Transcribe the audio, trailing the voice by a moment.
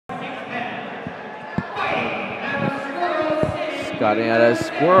got it at a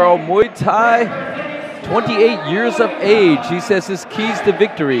squirrel Muay Thai. 28 years of age. He says his keys to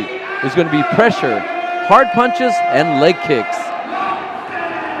victory is going to be pressure, hard punches, and leg kicks.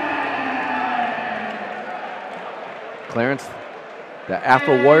 Clarance, the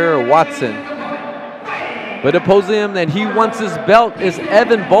Afro Warrior Watson. But opposing him, and he wants his belt, is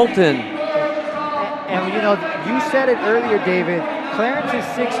Evan Boulton. And you know, you said it earlier, David. Clarance is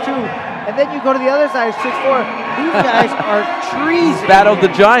 6'2", and then you go to the other side, 6'4". These guys are trees. He's battled the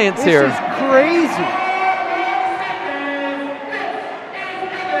giants here. This is crazy.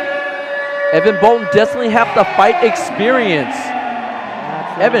 Evan Boulton definitely have the fight experience.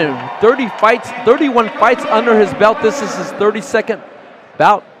 Evan, 31 fights under his belt. This is his 32nd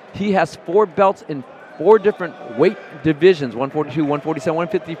bout. He has 4 belts in 4 different weight divisions, 142, 147,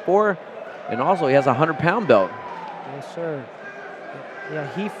 154, and also he has a 100-pound belt. Yes, sir. Yeah,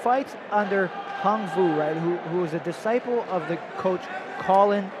 he fights under Hung Vu, right, who is a disciple of the coach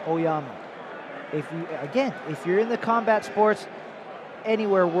Colin Oyama. If you're in the combat sports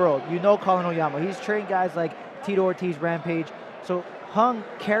anywhere world, you know Colin Oyama. He's trained guys like Tito Ortiz, Rampage. So Hung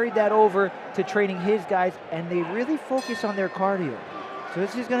carried that over to training his guys, and they really focus on their cardio. So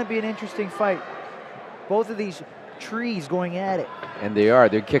this is going to be an interesting fight. Both of these trees going at it. And they are.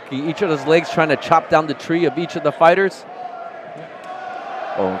 They're kicking each other's legs, trying to chop down the tree of each of the fighters.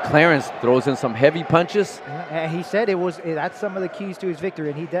 Oh, and Clarance throws in some heavy punches. Yeah, and he said that's some of the keys to his victory,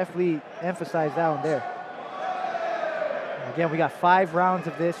 and he definitely emphasized that one there. Again, we got 5 rounds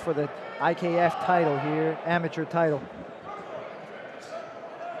of this for the IKF title here, amateur title.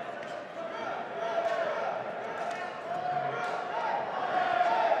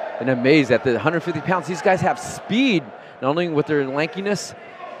 And amazed at the 150 pounds. These guys have speed, not only with their lankiness,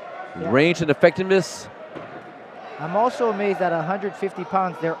 range and effectiveness. I'm also amazed that 150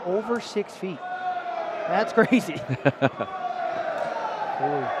 pounds, they're over 6 feet. That's crazy.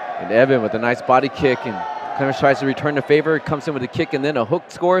 And Evan with a nice body kick, and Clarance tries to return the favor, comes in with a kick and then a hook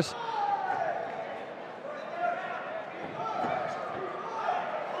scores.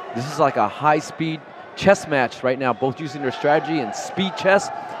 This is like a high-speed chess match right now, both using their strategy and speed chess,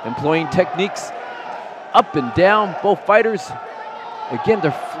 employing techniques up and down. Both fighters, again,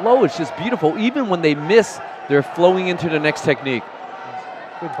 their flow is just beautiful. Even when they miss, they're flowing into the next technique.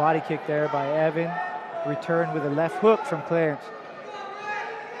 Good body kick there by Evan. Return with a left hook from Clarance.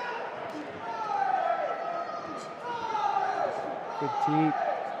 Good teep.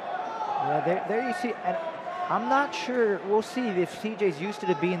 Yeah, there you see, and I'm not sure, we'll see if CJ's used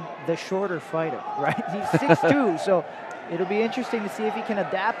to being the shorter fighter, right? He's 6'2", so it'll be interesting to see if he can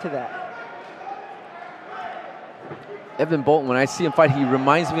adapt to that. Evan Boulton, when I see him fight, he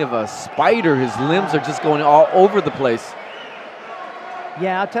reminds me of a spider. His limbs are just going all over the place.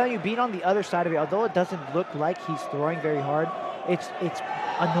 Yeah, I'll tell you, being on the other side of it, although it doesn't look like he's throwing very hard, it's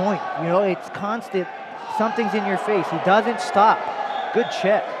annoying. You know, it's constant. Something's in your face. He doesn't stop. Good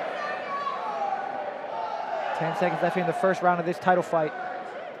check. 10 seconds left in the first round of this title fight.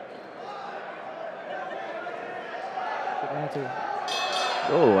 Good answer.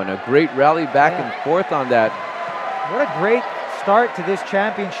 Oh, and a great rally back and forth on that. What a great start to this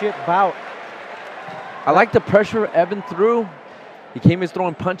championship bout. I like the pressure Evan threw. He came in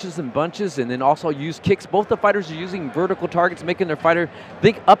throwing punches and bunches and then also used kicks. Both the fighters are using vertical targets, making their fighter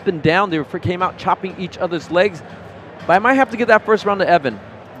think up and down. They came out chopping each other's legs. But I might have to give that first round to Evan.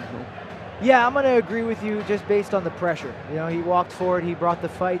 Yeah, I'm going to agree with you just based on the pressure. You know, he walked forward, he brought the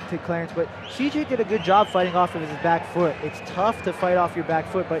fight to Clarance, but CJ did a good job fighting off of his back foot. It's tough to fight off your back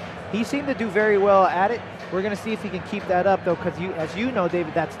foot, but he seemed to do very well at it. We're going to see if he can keep that up, though, because as you know,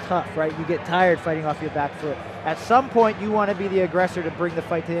 David, that's tough, right? You get tired fighting off your back foot. At some point, you want to be the aggressor to bring the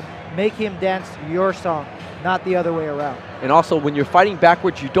fight to him. Make him dance your song, not the other way around. And also, when you're fighting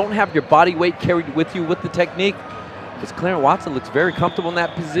backwards, you don't have your body weight carried with you with the technique. Because Clarence Watson looks very comfortable in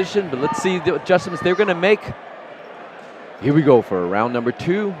that position, but let's see the adjustments they're going to make. Here we go for round number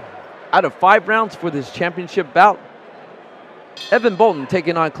 2 out of 5 rounds for this championship bout. Evan Boulton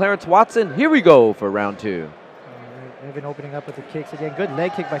taking on Clarence Watson. Here we go for round 2. All right, Evan opening up with the kicks again. Good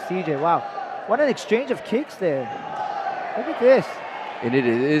leg kick by CJ. Wow, what an exchange of kicks there. Look at this. And it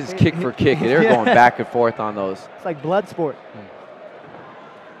is kick for kick. They're going back and forth on those. It's like blood sport.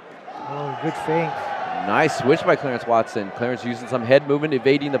 Oh, good feint. Nice switch by Clarence Watson. Clarence using some head movement,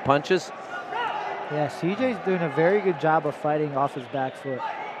 evading the punches. Yeah, CJ's doing a very good job of fighting off his back foot.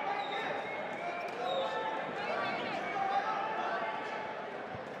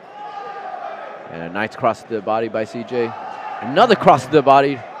 And a nice cross to the body by CJ. Another cross to the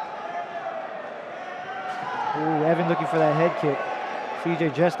body. Ooh, Evan looking for that head kick.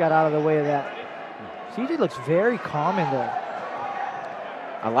 CJ just got out of the way of that. CJ looks very calm in there.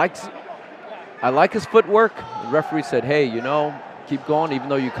 I like his footwork. The referee said, hey, you know, keep going even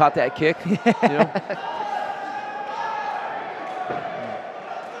though you caught that kick. You know?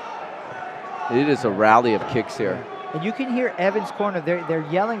 It is a rally of kicks here. And you can hear Evans' corner. They're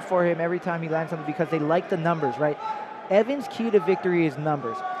yelling for him every time he lands something because they like the numbers, right? Evans' key to victory is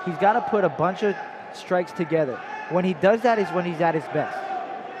numbers. He's got to put a bunch of strikes together. When he does that is when he's at his best.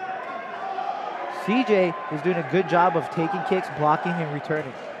 CJ is doing a good job of taking kicks, blocking, and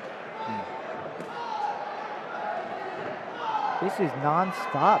returning. This is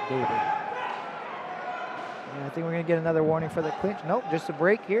non-stop, David. And I think we're going to get another warning for the clinch. Nope, just a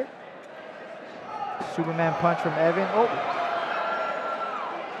break here. Superman punch from Evan. Oh.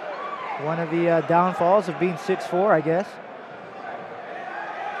 One of the downfalls of being 6'4", I guess.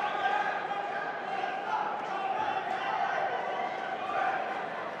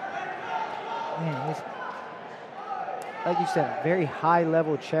 Man, this, like you said, a very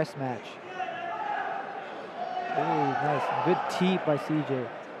high-level chess match. Really nice. Good teep by CJ.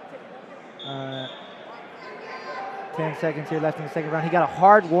 10 seconds here left in the second round. He got a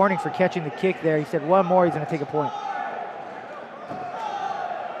hard warning for catching the kick there. He said one more, he's going to take a point.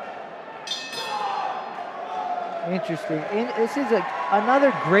 Interesting. This is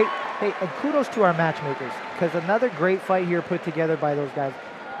another great, hey, and kudos to our matchmakers, because another great fight here put together by those guys.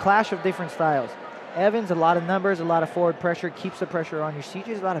 Clash of different styles. Evans, a lot of numbers, a lot of forward pressure, keeps the pressure on you.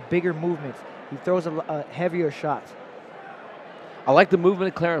 CJ's a lot of bigger movements. He throws a heavier shots. I like the movement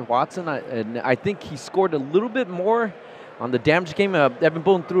of Clarence Watson, and I think he scored a little bit more on the damage game. Evan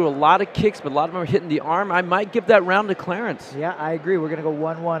Boulton threw a lot of kicks, but a lot of them are hitting the arm. I might give that round to Clarence. Yeah, I agree. We're going to go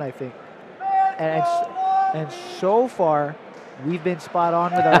 1-1, I think. And so far, we've been spot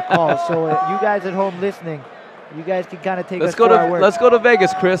on with our calls. So you guys at home listening, you guys can kind of take us for our word. Let's go to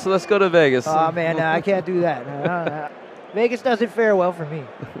Vegas, Chris. Let's go to Vegas. Oh, man, I can't do that. Vegas doesn't fare well for me.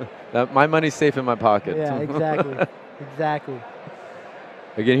 My money's safe in my pocket. Yeah, exactly. Exactly.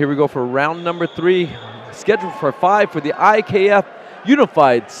 Again, here we go for round number 3. Scheduled for 5 for the IKF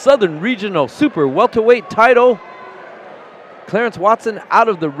Unified Southern Regional Super Welterweight title. Clarence Watson out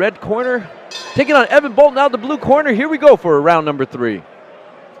of the red corner. Taking on Evan Boulton out of the blue corner. Here we go for round number 3.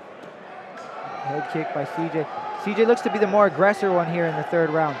 Head kick by CJ. CJ looks to be the more aggressive one here in the third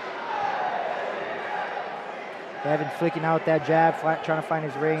round. Evan flicking out that jab, trying to find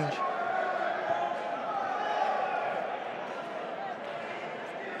his range.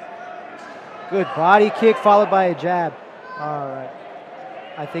 Good body kick followed by a jab. All right.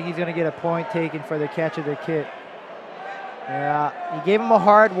 I think he's going to get a point taken for the catch of the kick. Yeah, he gave him a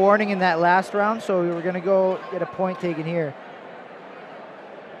hard warning in that last round, so we're going to go get a point taken here.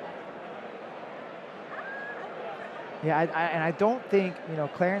 Yeah, and I don't think, you know,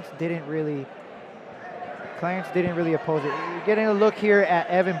 Clarence didn't really oppose it. You're getting a look here at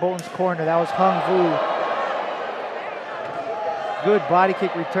Evan Boulton's corner. That was Hung Vu. Good body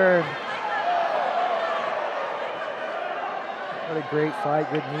kick return. What a great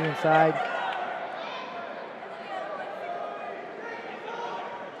fight. Good knee inside.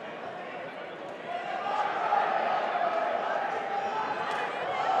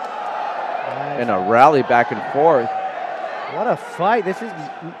 Nice. And a rally back and forth. What a fight. This is...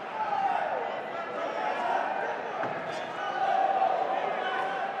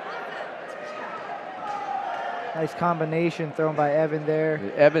 Nice combination thrown by Evan there.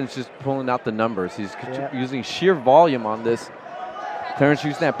 Evan's just pulling out the numbers. He's using sheer volume on this. Clarence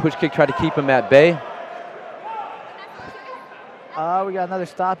using that push kick, try to keep him at bay. We got another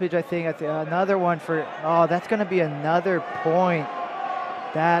stoppage, I think. Another one for, oh, that's going to be another point.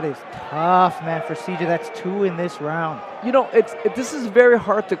 That is tough, man, for CJ. That's 2 in this round. You know, this is very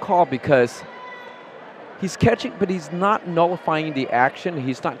hard to call because he's catching, but he's not nullifying the action.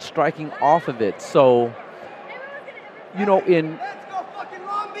 He's not striking off of it. So, you know, in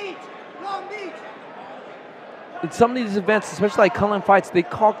some of these events, especially like Cullen fights, they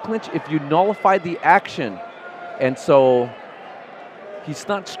call clinch if you nullify the action. And so he's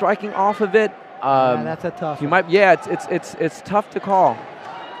not striking off of it. Yeah, that's a tough one. It's tough to call.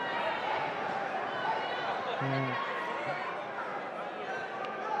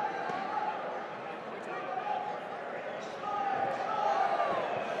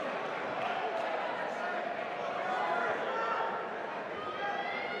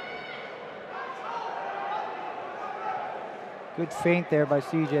 Good feint there by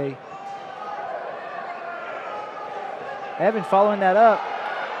CJ. Evan following that up.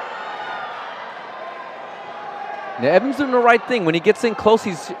 Now Evan's doing the right thing. When he gets in close,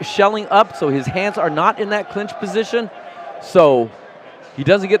 he's shelling up, so his hands are not in that clinch position. So he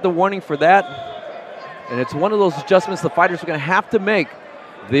doesn't get the warning for that. And it's one of those adjustments the fighters are going to have to make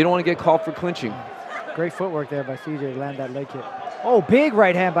They don't want to get called for clinching. Great footwork there by CJ to land that leg kick. Oh, big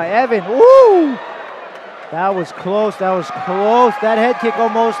right hand by Evan. Woo! That was close. That was close. That head kick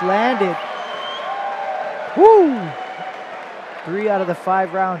almost landed. Woo! 3 out of the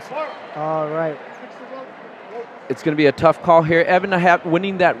 5 rounds. All right. It's going to be a tough call here. Evan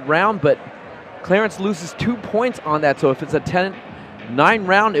winning that round, but Clarance loses 2 points on that. So if it's a 10-9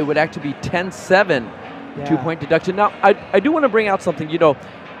 round, it would actually be 10-7. Yeah. 2-point deduction. Now, I do want to bring out something. You know,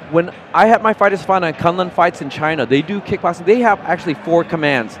 when I had my fighters fight on Kunlun fights in China, they do kickboxing. They have actually 4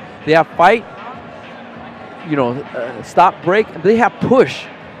 commands. They have fight, you know, stop, break. They have push.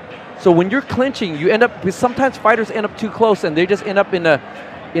 So when you're clinching, you end up, because sometimes fighters end up too close and they just end up in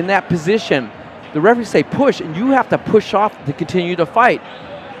that position. The referees say push, and you have to push off to continue to fight.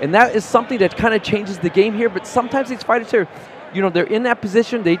 And that is something that kind of changes the game here. But sometimes these fighters are, you know, they're in that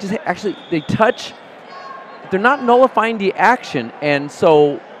position. They just actually, they touch. They're not nullifying the action. And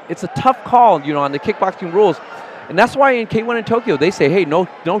so it's a tough call, you know, on the kickboxing rules. And that's why in K1 in Tokyo, they say, hey, no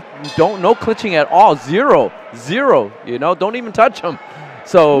clinching at all. Zero, you know, don't even touch them.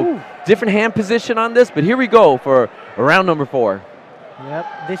 So ooh, different hand position on this, but here we go for round number 4.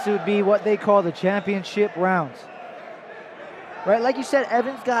 Yep, this would be what they call the championship rounds. Right, like you said,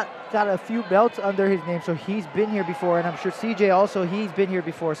 Evan's got a few belts under his name, so he's been here before, and I'm sure CJ also, he's been here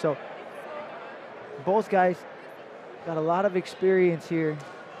before, so both guys got a lot of experience here.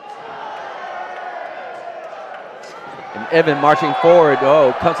 And Evan marching forward,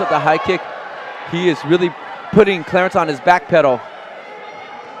 oh, comes with the high kick. He is really putting Clarance on his back pedal.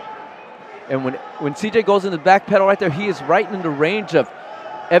 And when CJ goes in the back pedal right there, he is right in the range of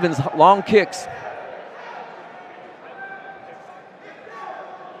Evan's long kicks.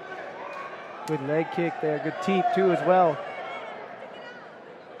 Good leg kick there, good teep too as well.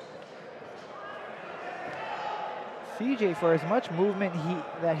 CJ, for as much movement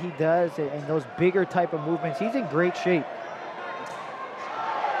that he does and those bigger type of movements, he's in great shape.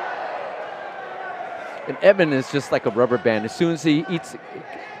 And Evan is just like a rubber band. As soon as he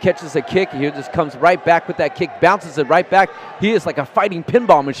catches a kick, he just comes right back with that kick, bounces it right back. He is like a fighting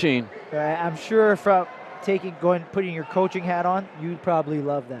pinball machine. I'm sure from putting your coaching hat on, you'd probably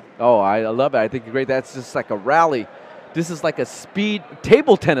love that. Oh, I love it. I think great. That's just like a rally. This is like a speed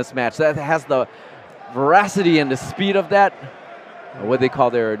table tennis match that has the veracity and the speed of that. What they call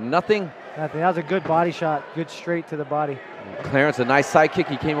their nothing. That was a good body shot, good straight to the body. Clarance, a nice side kick.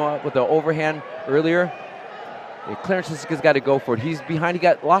 He came up with the overhand earlier. Yeah, Clarance has got to go for it. He's behind. He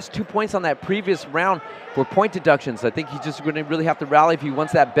lost 2 points on that previous round for point deductions. I think he's just going to really have to rally if he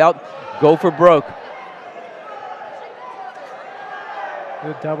wants that belt. Go for broke.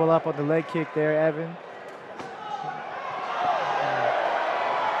 Good double up on the leg kick there, Evan.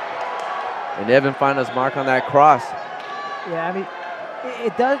 And Evan finds his mark on that cross. Yeah, I mean,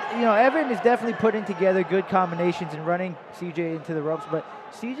 it does, you know, Evan is definitely putting together good combinations and running CJ into the ropes, but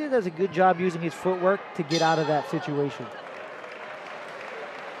CJ does a good job using his footwork to get out of that situation.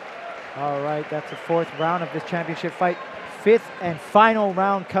 All right, that's the 4th round of this championship fight. 5th and final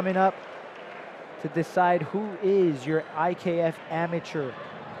round coming up to decide who is your IKF amateur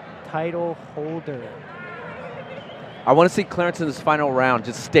title holder. I want to see Clarance in this final round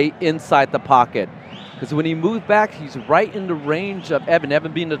just stay inside the pocket. Because when he moves back, he's right in the range of Evan.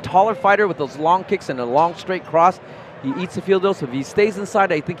 Evan being a taller fighter with those long kicks and a long straight cross, he eats the field though. So if he stays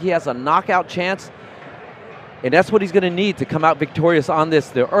inside, I think he has a knockout chance. And that's what he's going to need to come out victorious on this,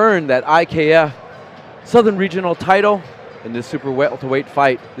 to earn that IKF Southern Regional title in this super welterweight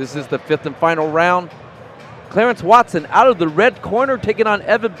fight. This is the 5th and final round. Clarance Watson out of the red corner taking on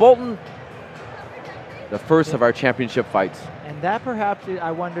Evan Boulton. The first of our championship fights. And that perhaps,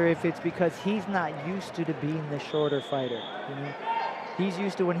 I wonder if it's because he's not used to being the shorter fighter. You know? He's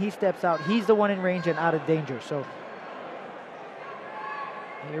used to when he steps out, he's the one in range and out of danger. So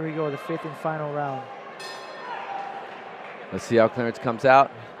here we go, the 5th and final round. Let's see how Clarance comes out.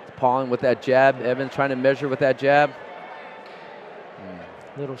 Pauling with that jab. Evan trying to measure with that jab.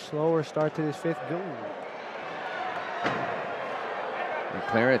 A little slower start to this 5th. Go. And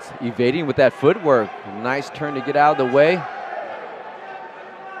Clarance evading with that footwork. Nice turn to get out of the way.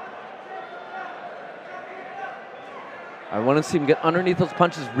 I want to see him get underneath those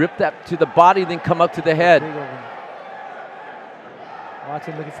punches, rip that to the body, then come up to the head.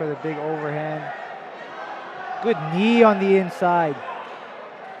 Watson looking for the big overhand. Good knee on the inside.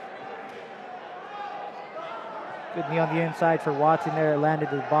 Good knee on the inside for Watson there. It landed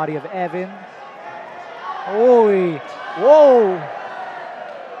the body of Evan. Oh, whoa.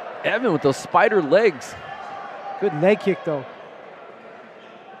 Evan with those spider legs. Good leg kick though.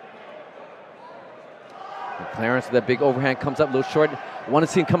 And Clarance with that big overhand comes up a little short. Want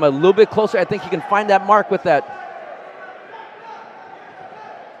to see him come a little bit closer. I think he can find that mark with that.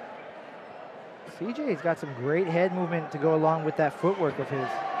 CJ's got some great head movement to go along with that footwork of his.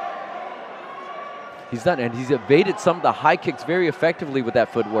 He's done, and he's evaded some of the high kicks very effectively with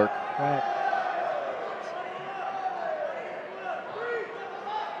that footwork. Right.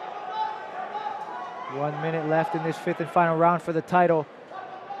 One minute left in this 5th and final round for the title.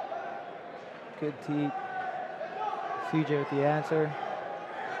 Good tee. CJ with the answer.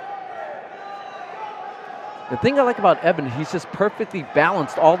 The thing I like about Evan, he's just perfectly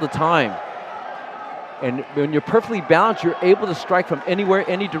balanced all the time. And when you're perfectly balanced, you're able to strike from anywhere,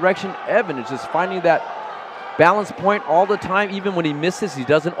 any direction. Evan is just finding that balance point all the time. Even when he misses, he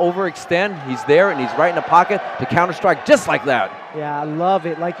doesn't overextend. He's there, and he's right in the pocket to counter strike just like that. Yeah, I love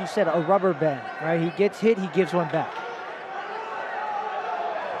it. Like you said, a rubber band, right? He gets hit, he gives one back.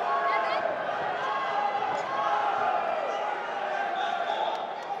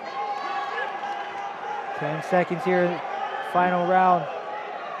 Ten seconds here, final round.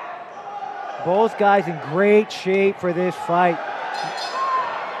 Both guys in great shape for this fight.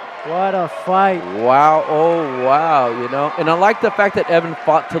 What a fight. Wow, oh wow, you know. And I like the fact that Evan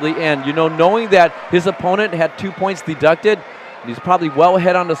fought till the end, you know, knowing that his opponent had 2 points deducted. He's probably well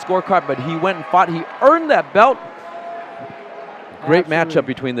ahead on the scorecard, but he went and fought. He earned that belt. Great matchup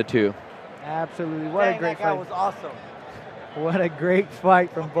between the two. Absolutely, what a great fight. That was awesome. What a great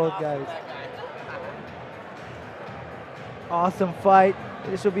fight from both guys. Awesome fight.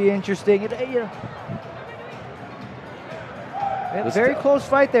 This will be interesting. Very close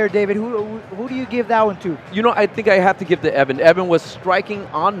fight there, David. Who do you give that one to? You know, I think I have to give to Evan. Evan was striking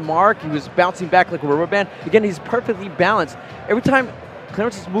on mark. He was bouncing back like a rubber band. Again, he's perfectly balanced. Every time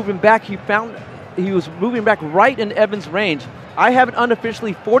Clarence is moving back, he was moving back right in Evan's range. I have it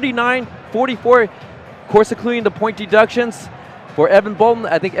unofficially 49-44, of course, including the point deductions. For Evan Boulton,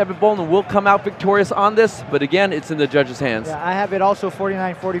 I think Evan Boulton will come out victorious on this, but again, it's in the judges' hands. Yeah, I have it also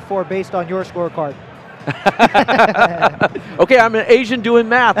 49-44 based on your scorecard. Okay, I'm an Asian doing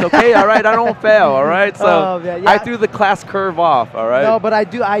math, okay? All right, I don't fail, all right? So yeah. I threw the class curve off, all right? No, but I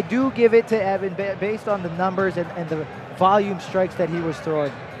do give it to Evan based on the numbers and the volume strikes that he was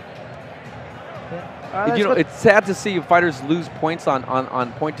throwing. Yeah. You know, it's sad to see fighters lose points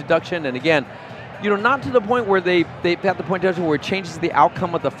on point deduction, and again, you know, not to the point where they have the point deduction where it changes the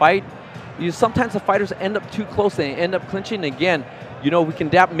outcome of the fight. Sometimes the fighters end up too close, they end up clinching. Again, you know, we can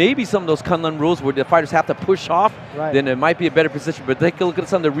adapt maybe some of those Kunlun rules where the fighters have to push off, then it might be a better position. But take a look at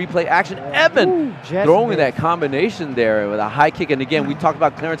some of the replay action. Evan throwing that combination there with a high kick. And again, we talked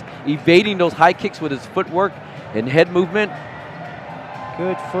about Clarence evading those high kicks with his footwork and head movement.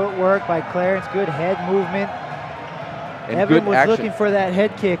 Good footwork by Clarence, good head movement. And Evan was looking for that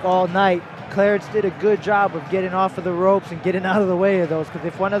head kick all night. Clarence did a good job of getting off of the ropes and getting out of the way of those, because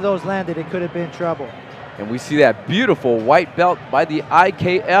if one of those landed, it could have been trouble. And we see that beautiful white belt by the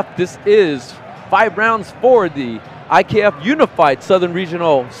IKF. This is 5 rounds for the IKF Unified Southern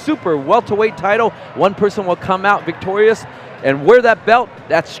Regional Super Welterweight title. One person will come out victorious and wear that belt,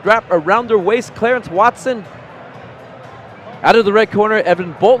 that strap around their waist. Clarence Watson out of the red corner,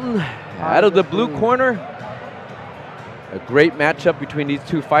 Evan Boulton out of the blue corner. A great matchup between these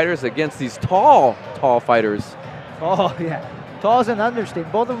two fighters against these tall fighters. Oh, yeah. Tall is an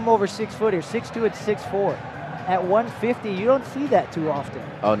understatement. Both of them over 6 foot here, 6'2" and 6'4". At 150, you don't see that too often.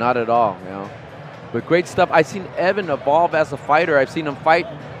 Oh, not at all, you know. But great stuff. I've seen Evan evolve as a fighter. I've seen him fight,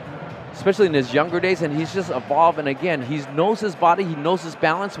 especially in his younger days, and he's just evolved. And again, he knows his body, he knows his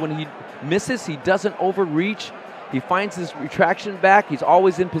balance. When he misses, he doesn't overreach. He finds his retraction back. He's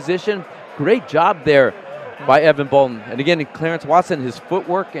always in position. Great job there by Evan Boulton. And again, Clarence Watson, his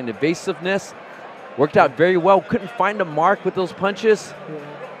footwork and evasiveness worked out very well. Couldn't find a mark with those punches.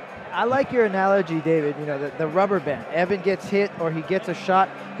 I like your analogy, David. You know, the rubber band. Evan gets hit or he gets a shot,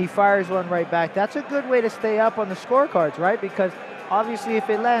 he fires one right back. That's a good way to stay up on the scorecards, right? Because obviously if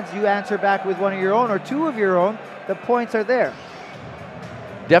it lands, you answer back with one of your own or 2 of your own. The points are there.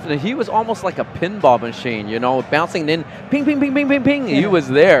 Definitely. He was almost like a pinball machine, you know, bouncing in, ping, ping, ping, ping, ping, ping. He was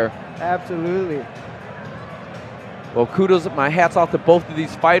there. Absolutely. Well, kudos, my hat's off to both of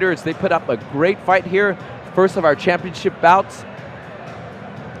these fighters. They put up a great fight here. First of our championship bouts.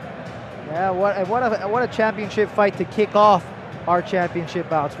 Yeah, what a championship fight to kick off our championship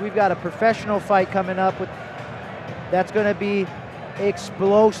bouts. We've got a professional fight coming up that's going to be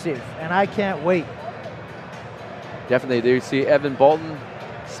explosive, and I can't wait. Definitely. There you see Evan Boulton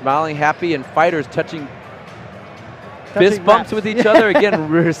smiling, happy, and fighters touching fist bumps with each other. Again,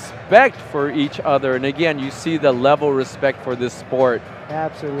 respect for each other. And again, you see the level of respect for this sport.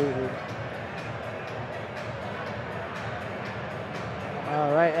 Absolutely.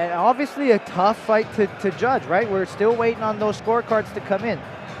 All right, and obviously a tough fight to judge, right? We're still waiting on those scorecards to come in,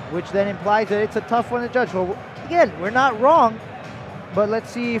 which then implies that it's a tough one to judge. Well, again, we're not wrong, but let's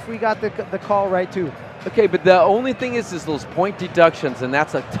see if we got the call right too. Okay, but the only thing is those point deductions, and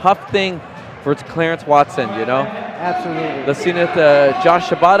that's a tough thing for Clarance Watson, you know? Absolutely. Let's see it, Josh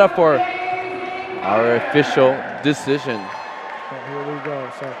Shibata for our official decision. So here we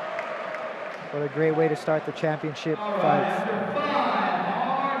go. So what a great way to start the championship fights. 50-43.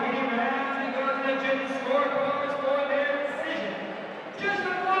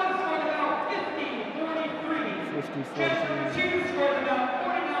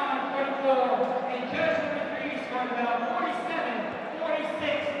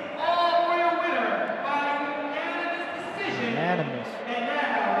 Unanimous. And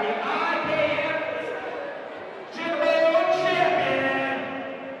now the IKF General Champion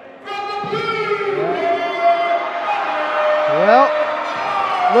from the blue. Well,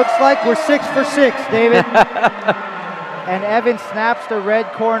 looks like we're 6 for 6, David. And Evan snaps the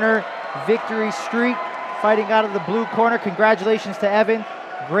red corner victory streak, fighting out of the blue corner. Congratulations to Evan.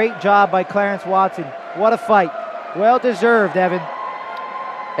 Great job by Clarance Watson. What a fight. Well deserved, Evan.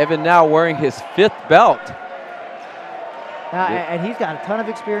 Evan now wearing his 5th belt. And he's got a ton of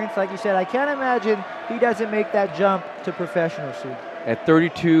experience, like you said. I can't imagine he doesn't make that jump to professional soon. At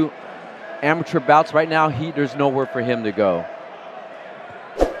 32 amateur bouts right now, there's nowhere for him to go.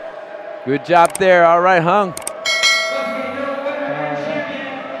 Good job there. All right, Hung.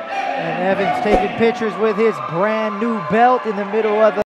 And Evan's taking pictures with his brand new belt in the middle of the